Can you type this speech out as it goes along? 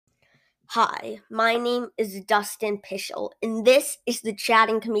Hi, my name is Dustin Pischel, and this is the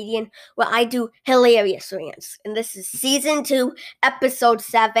Chatting Comedian, where I do hilarious rants. And this is Season 2, Episode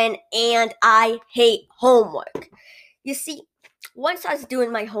 7, and I hate homework. You see, once I was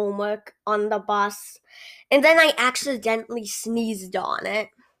doing my homework on the bus, and then I accidentally sneezed on it.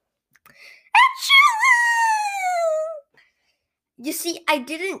 You see, I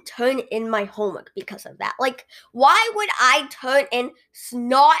didn't turn in my homework because of that. Why would I turn in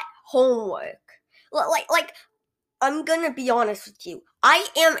snot homework? I'm gonna be honest with you. I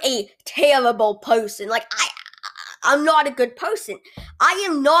am a terrible person. I'm not a good person. I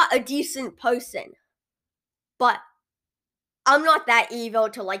am not a decent person. But I'm not that evil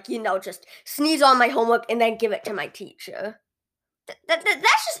to just sneeze on my homework and then give it to my teacher. That's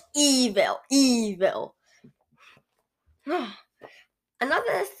just evil.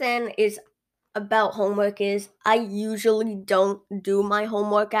 Another thing about homework is I usually don't do my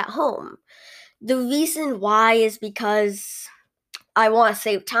homework at home. The reason why is because I want to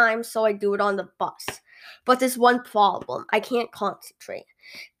save time, so I do it on the bus. But there's one problem. I can't concentrate.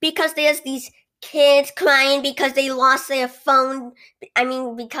 Because there's these kids crying because they lost their phone.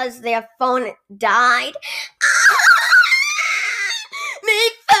 Because their phone died. My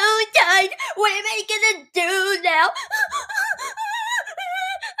phone died. What am I gonna do now?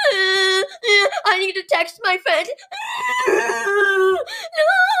 I need to text my friend. No!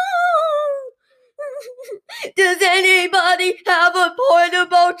 Does anybody have a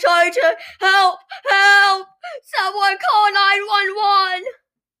portable charger? Help! Someone call 911!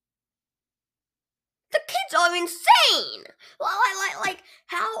 The kids are insane!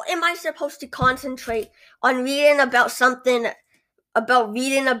 How am I supposed to concentrate on reading about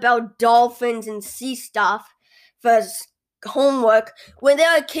dolphins and sea stuff for homework when there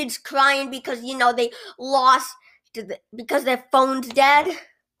are kids crying because they lost because their phone's dead?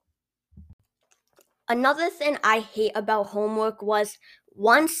 Another thing I hate about homework was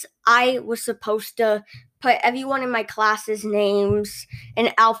once I was supposed to put everyone in my class's names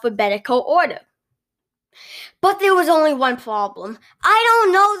in alphabetical order. But there was only one problem. I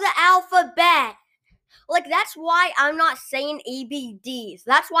don't know the alphabet. That's why I'm not saying ABDs.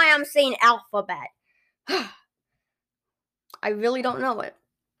 That's why I'm saying alphabet. I really don't know it.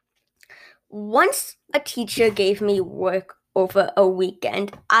 Once a teacher gave me work over a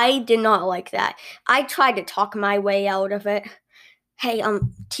weekend. I did not like that. I tried to talk my way out of it. Hey,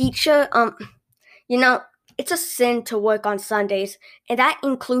 teacher, it's a sin to work on Sundays, and that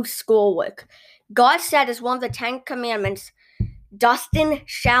includes schoolwork. God said as one of the 10 commandments, Dustin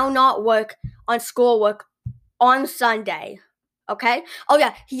shall not work on schoolwork on Sunday. Okay? Oh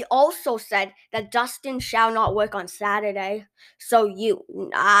yeah, he also said that Dustin shall not work on Saturday. So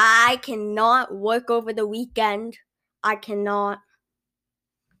I cannot work over the weekend. I cannot.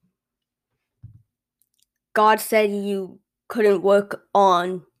 God said you couldn't work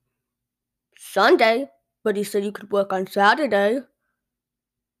on Sunday, but he said you could work on Saturday.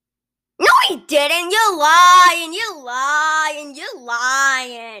 No, he didn't. You're lying.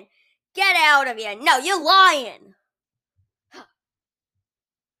 Get out of here. No, you're lying.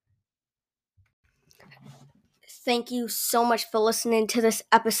 Thank you so much for listening to this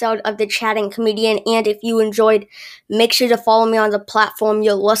episode of The Chatting Comedian. And if you enjoyed, make sure to follow me on the platform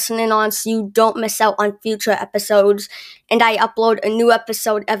you're listening on so you don't miss out on future episodes. And I upload a new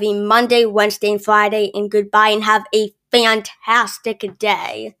episode every Monday, Wednesday, and Friday. And goodbye and have a fantastic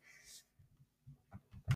day.